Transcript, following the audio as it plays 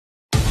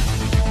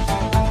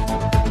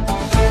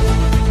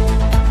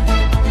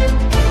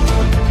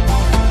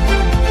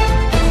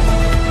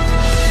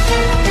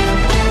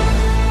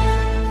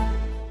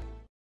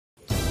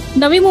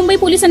नवी मुंबई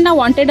पोलिसांना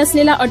वॉन्टेड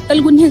असलेला अट्टल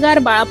गुन्हेगार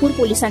बाळापूर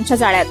पोलिसांच्या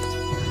जाळ्यात।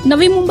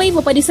 नवी मुंबई व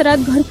परिसरात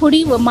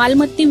घरफोडी व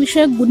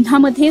मालमत्तेविषयक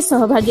गुन्ह्यामध्ये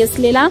सहभागी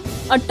असलेला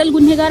अट्टल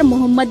गुन्हेगार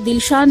मोहम्मद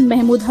दिलशान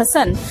महमूद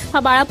हसन हा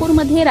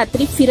बाळापूरमध्ये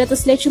रात्री फिरत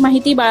असल्याची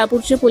माहिती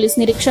बाळापूरचे पोलीस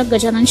निरीक्षक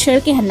गजानन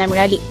शेळके यांना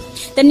मिळाली।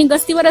 त्यांनी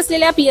गस्तीवर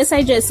असलेल्या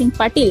पीएसआय जयसिंग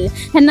पाटील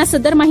यांना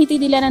सदर माहिती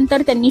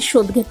दिल्यानंतर त्यांनी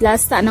शोध घेतला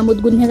असता नमूद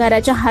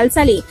गुन्हेगाराच्या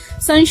हालचाली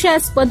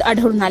संशयास्पद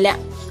आढळून आल्या।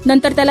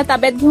 नंतर त्याला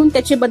ताब्यात घेऊन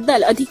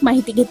त्याच्याबद्दल अधिक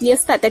माहिती घेतली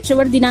असता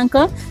त्याच्यावर दिनांक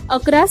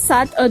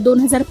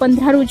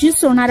 11/7/2015 रोजी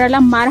सोनाराला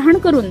मारहाण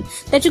करून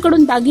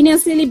त्याच्याकडून दागिने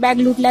असलेली बॅग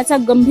लुटल्याचा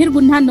गंभीर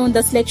गुन्हा नोंद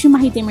असल्याची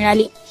माहिती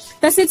मिळाली।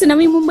 तसेच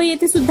नवी मुंबई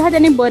येथे सुद्धा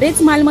त्याने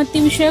बरेच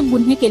मालमत्तेविषयक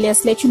गुन्हे केले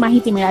असल्याची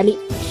माहिती मिळाली।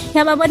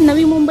 याबाबत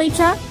नवी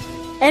मुंबईच्या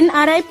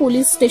NRI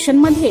पोलीस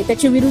स्टेशनमध्ये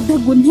त्याच्या विरुद्ध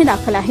गुन्हे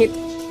दाखल आहेत।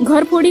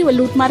 घरफोडी व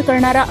लूटमार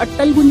करणारा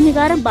अट्टल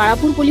गुन्हेगार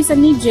बाळापूर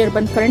पोलिसांनी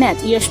जेरबंद करण्यात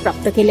यश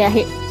प्राप्त केले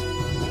आहे।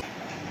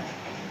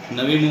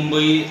 नवी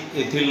मुंबई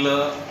येथील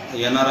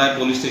NRI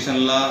पोलीस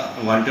स्टेशनला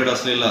वॉन्टेड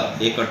असलेला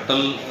एक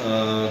अट्टल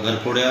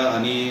घरफोड्या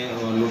आणि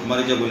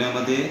लूटमारीच्या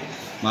गुन्ह्यामध्ये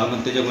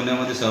मालमत्तेच्या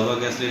गुन्ह्यामध्ये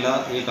सहभागी असलेला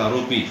एक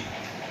आरोपी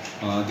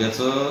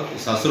ज्याचं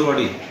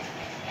सासूरवाडी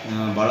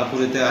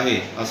बाळापूर येथे आहे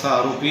असा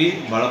आरोपी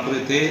बाळापूर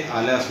येथे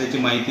आल्या असल्याची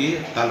माहिती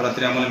काल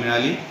रात्री आम्हाला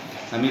मिळाली।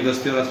 आम्ही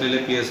गस्तीवर असलेले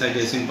पीएसआय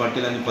जयसिंग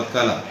पाटील आणि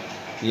पथकाला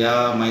या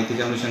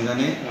माहितीच्या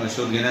अनुषंगाने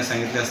शोध घेण्यास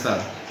सांगितले असता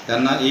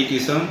त्यांना एक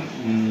इसम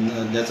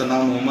ज्याचं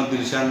नाव मोहम्मद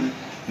दिलशान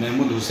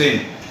महमूद हुसेन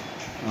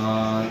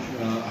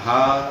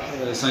हा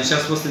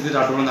संशयास्पद स्थितीत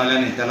आढळून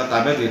आल्याने त्याला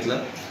ताब्यात घेतलं।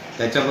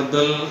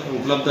 त्याच्याबद्दल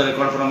उपलब्ध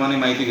रेकॉर्डप्रमाणे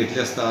माहिती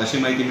घेतली असता अशी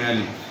माहिती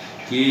मिळाली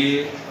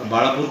की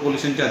बाळापूर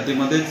पोलिसांच्या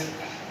हद्दीमध्येच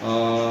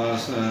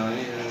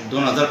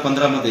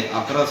 2015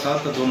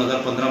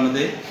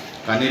 11/7/2015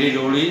 कानेरी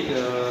गवळी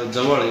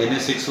जवळ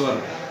NS6 वर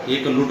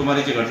एक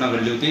लूटमारीची घटना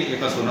घडली होती।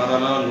 एका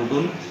सोनाराला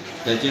लुटून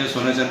त्याचे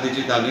सोन्या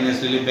चांदीची दागिने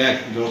असलेली बॅग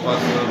जवळपास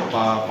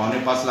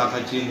 5.5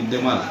 लाखाची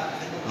मुद्देमाल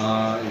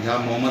ह्या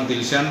मोहम्मद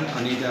दिलशान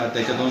आणि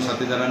त्याच्या 2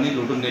 साथीदारांनी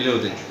लुटून नेले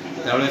होते।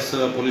 त्यावेळेस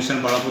पोलीस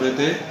स्टेशन बाळापूर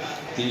येथे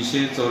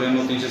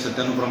 394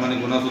 397 प्रमाणे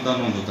गुन्हासुद्धा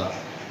नोंद होता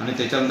आणि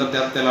त्याच्यानंतर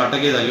त्याला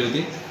अटकही झाली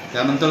होती।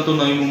 त्यानंतर तो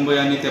नवी मुंबई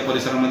आणि त्या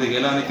परिसरामध्ये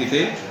गेला आणि तिथे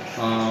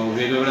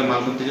वेगवेगळ्या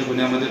मालमत्तेच्या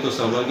गुन्ह्यामध्ये तो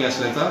सहभागी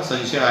असल्याचा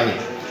संशय आहे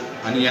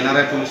आणि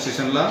NRI पोलीस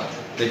स्टेशनला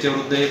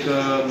त्याच्याविरुद्ध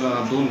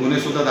 2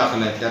 गुन्हेसुद्धा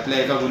दाखल आहेत। त्यातल्या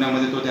एका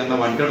गुन्ह्यामध्ये तो त्यांना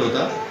वॉन्टेड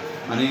होता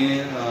आणि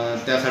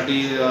त्यासाठी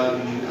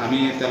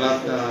आम्ही त्याला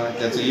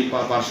त्याची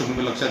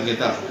पार्श्वभूमी लक्षात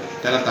घेता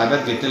त्याला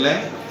ताब्यात घेतलेलं आहे।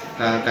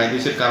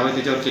 कायदेशीर कारवाई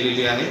त्याच्यावर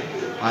केलेली आहे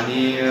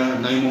आणि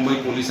नवी मुंबई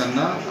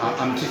पोलिसांना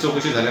आमची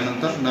चौकशी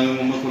झाल्यानंतर नवी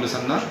मुंबई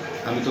पोलिसांना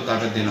आम्ही तो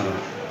ताब्यात देणार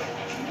आहोत।